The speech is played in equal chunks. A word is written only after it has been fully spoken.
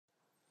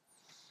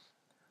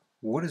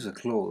What is a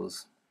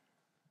clause?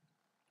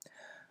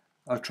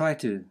 I'll try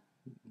to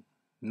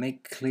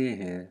make clear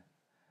here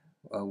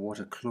what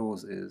a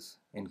clause is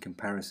in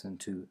comparison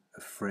to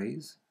a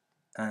phrase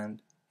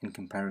and in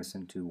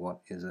comparison to what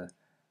is a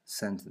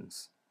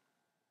sentence.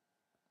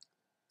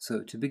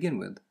 So to begin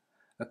with,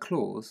 a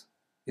clause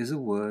is a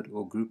word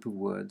or group of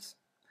words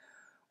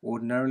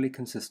ordinarily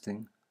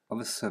consisting of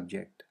a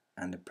subject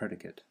and a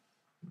predicate.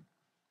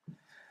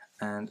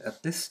 And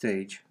at this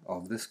stage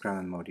of this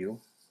grammar module,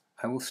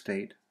 I will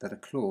state that a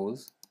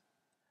clause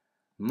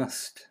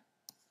must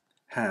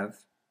have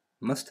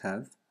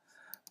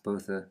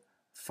both a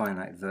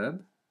finite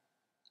verb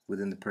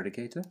within the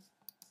predicator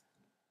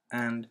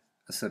and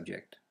a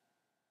subject.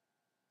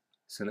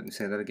 So let me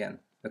say that again.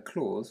 A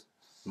clause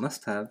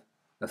must have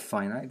a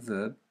finite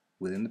verb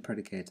within the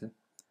predicator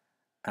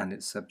and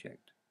its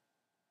subject.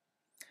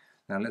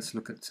 Now let's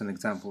look at some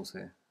examples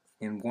here.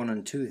 In 1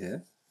 and 2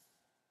 here,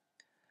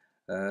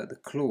 the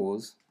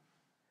clause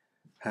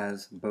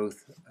has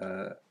both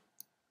a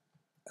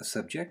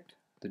subject,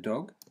 the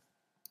dog,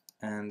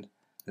 and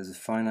there's a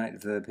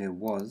finite verb here,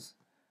 was.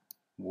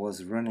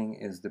 Was running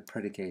is the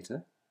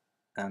predicator,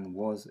 and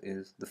was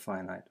is the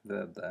finite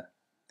verb there.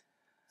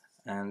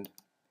 And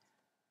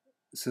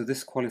so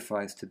this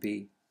qualifies to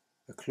be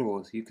a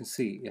clause. You can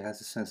see it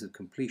has a sense of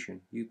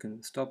completion. You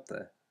can stop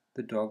there.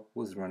 The dog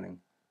was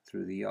running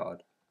through the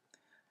yard.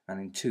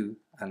 And in 2,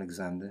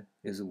 Alexander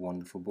is a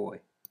wonderful boy.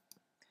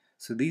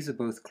 So these are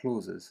both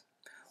clauses.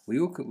 We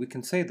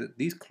can say that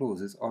these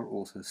clauses are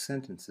also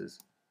sentences.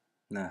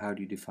 Now, how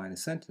do you define a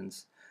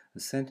sentence? A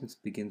sentence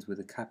begins with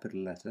a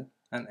capital letter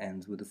and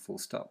ends with a full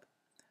stop,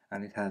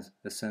 and it has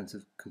a sense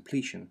of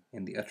completion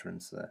in the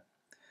utterance there.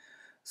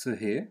 So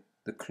here,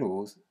 the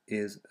clause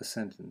is a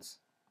sentence,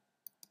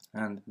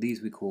 and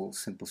these we call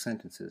simple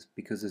sentences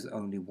because there's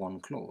only one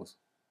clause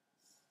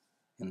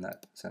in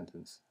that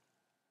sentence.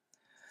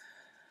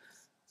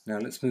 Now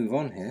let's move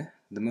on here.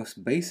 The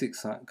most basic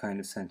kind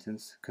of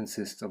sentence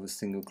consists of a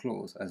single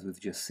clause, as we've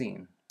just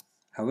seen.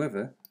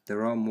 However,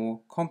 there are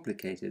more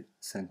complicated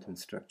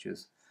sentence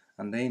structures,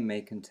 and they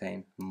may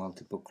contain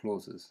multiple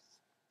clauses.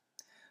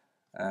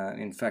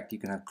 In fact, you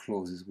can have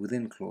clauses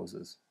within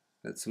clauses.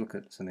 Let's look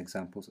at some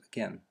examples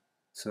again.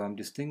 So I'm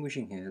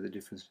distinguishing here the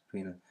difference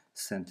between a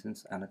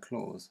sentence and a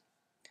clause.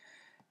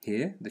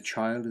 Here, the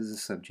child is the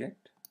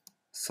subject,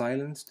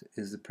 silenced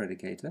is the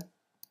predicator,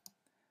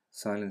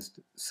 silenced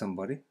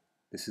somebody,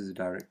 this is a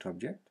direct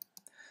object.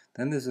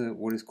 Then there's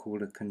what is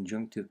called a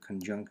conjunctive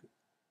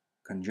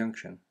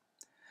conjunction.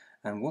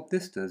 And what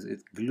this does,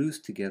 it glues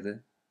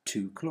together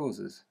two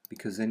clauses,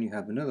 because then you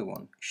have another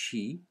one.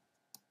 She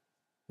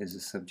is the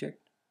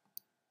subject,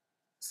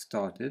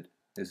 started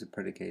is a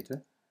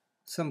predicator,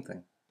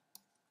 something.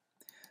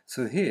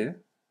 So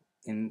here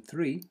in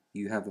 3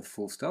 you have a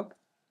full stop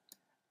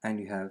and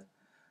you have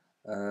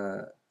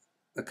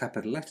a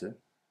capital letter,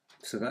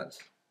 so that's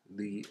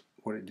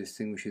what it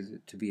distinguishes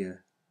it to be a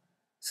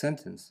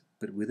sentence.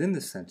 But within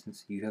the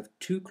sentence you have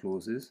two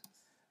clauses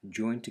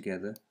joined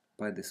together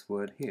by this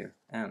word here,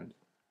 and.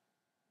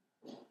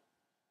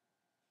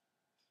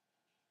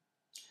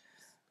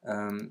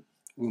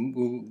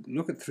 We'll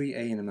look at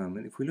 3a in a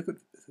moment. If we look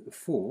at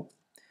 4,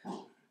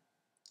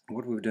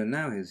 what we've done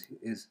now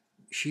is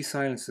she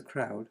silenced the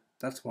crowd,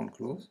 that's one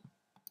clause,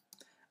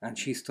 and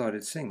she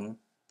started singing,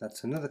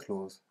 that's another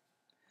clause.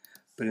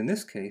 But in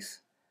this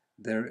case,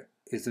 there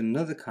is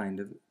another kind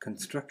of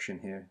construction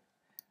here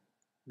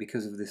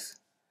because of this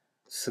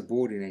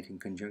subordinating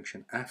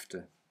conjunction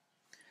after.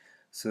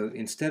 So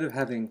instead of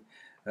having,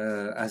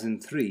 as in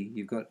 3,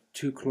 you've got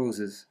two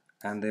clauses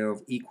and they are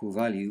of equal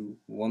value,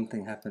 one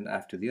thing happened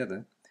after the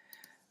other.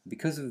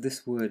 Because of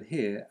this word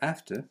here,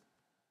 after,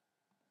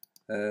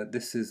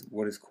 this is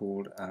what is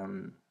called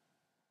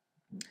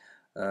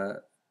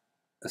a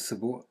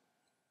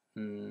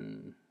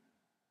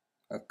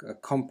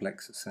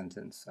complex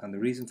sentence. And the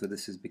reason for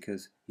this is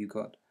because you've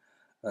got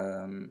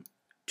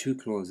two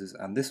clauses,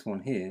 and this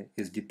one here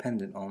is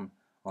dependent on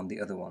the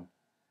other one,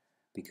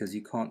 because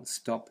you can't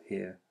stop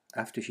here.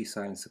 After she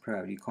silenced the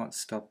crowd, you can't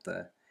stop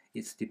there.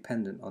 It's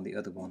dependent on the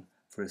other one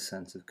for a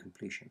sense of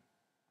completion.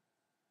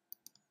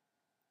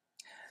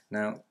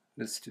 Now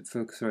let's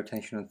focus our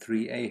attention on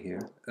 3a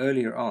here.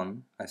 Earlier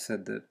on I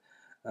said that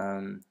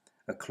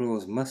a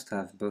clause must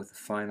have both a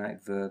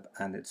finite verb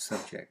and its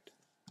subject.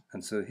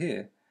 And so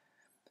here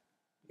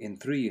in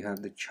 3 you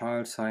have the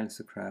child silenced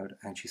the crowd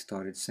and she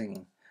started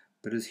singing.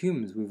 But as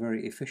humans we're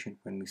very efficient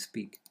when we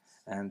speak,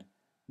 and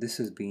this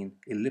has been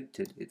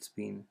ellipted, it's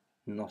been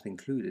not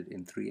included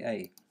in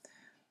 3a.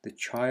 The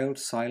child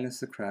silenced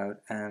the crowd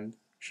and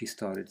she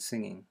started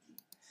singing.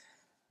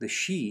 The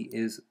she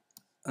is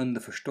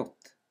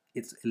underförstått,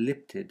 it's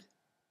ellipted,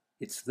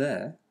 it's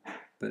there,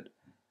 but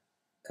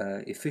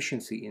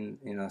efficiency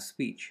in our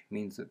speech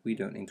means that we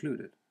don't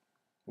include it,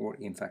 or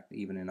in fact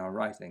even in our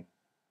writing.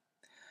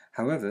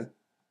 However,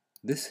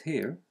 this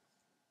here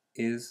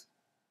is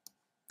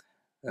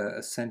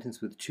a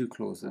sentence with two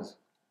clauses,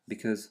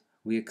 because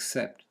we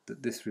accept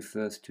that this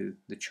refers to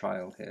the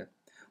child here.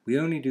 We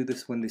only do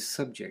this when the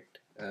subject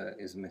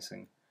is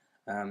missing,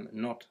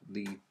 not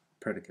the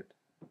predicate.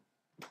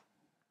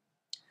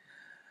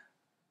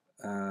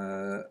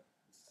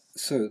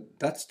 So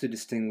that's to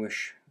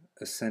distinguish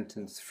a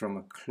sentence from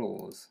a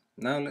clause.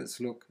 Now let's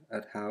look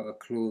at how a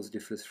clause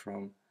differs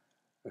from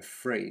a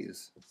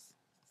phrase.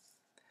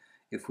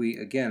 If we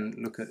again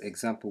look at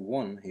example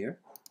 1 here,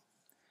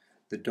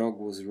 the dog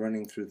was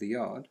running through the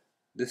yard.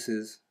 This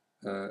is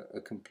a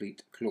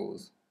complete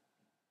clause.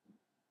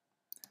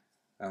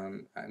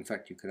 In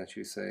fact, you could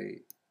actually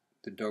say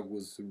the dog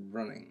was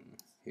running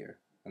here,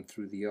 and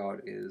through the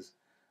yard is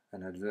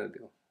an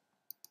adverbial.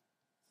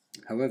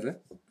 However,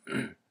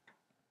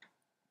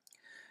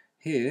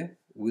 here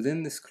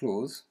within this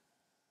clause,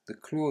 the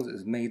clause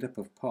is made up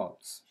of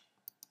parts.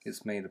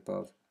 It's made up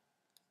of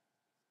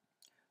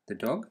the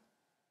dog.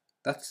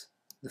 That's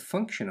the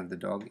function of the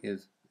dog,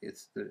 is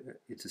it's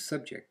a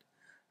subject.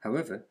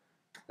 However,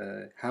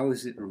 how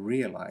is it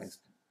realized?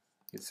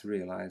 It's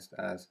realized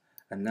as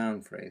a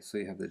noun phrase. So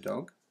you have the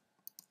dog.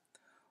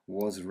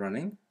 Was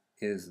running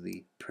is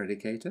the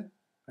predicator,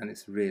 and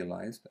it's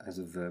realized as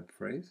a verb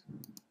phrase.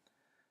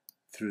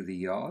 Through the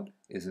yard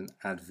is an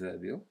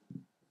adverbial,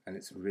 and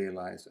it's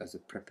realized as a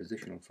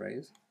prepositional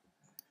phrase.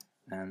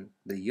 And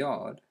the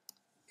yard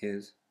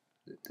is,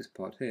 this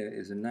part here,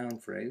 is a noun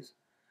phrase,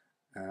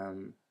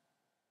 and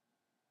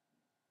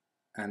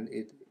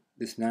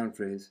this noun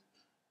phrase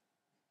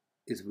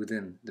is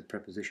within the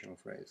prepositional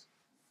phrase.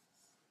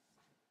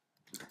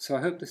 So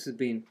I hope this has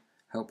been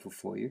helpful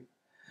for you.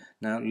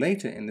 Now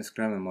later in this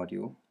grammar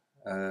module,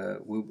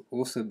 we'll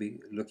also be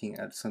looking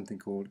at something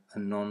called a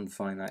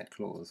non-finite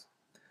clause.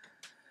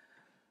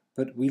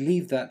 But we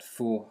leave that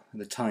for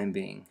the time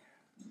being.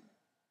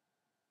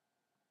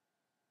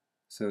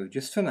 So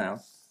just for now,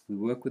 we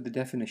work with the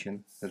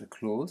definition that a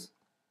clause,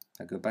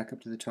 I go back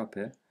up to the top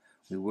here,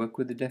 we work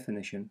with the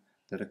definition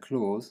that a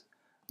clause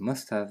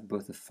must have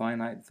both a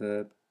finite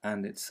verb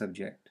and its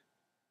subject.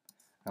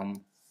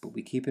 But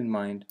we keep in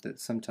mind that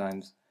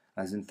sometimes,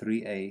 as in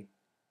 3a,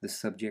 the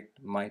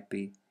subject might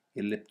be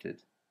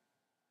ellipted.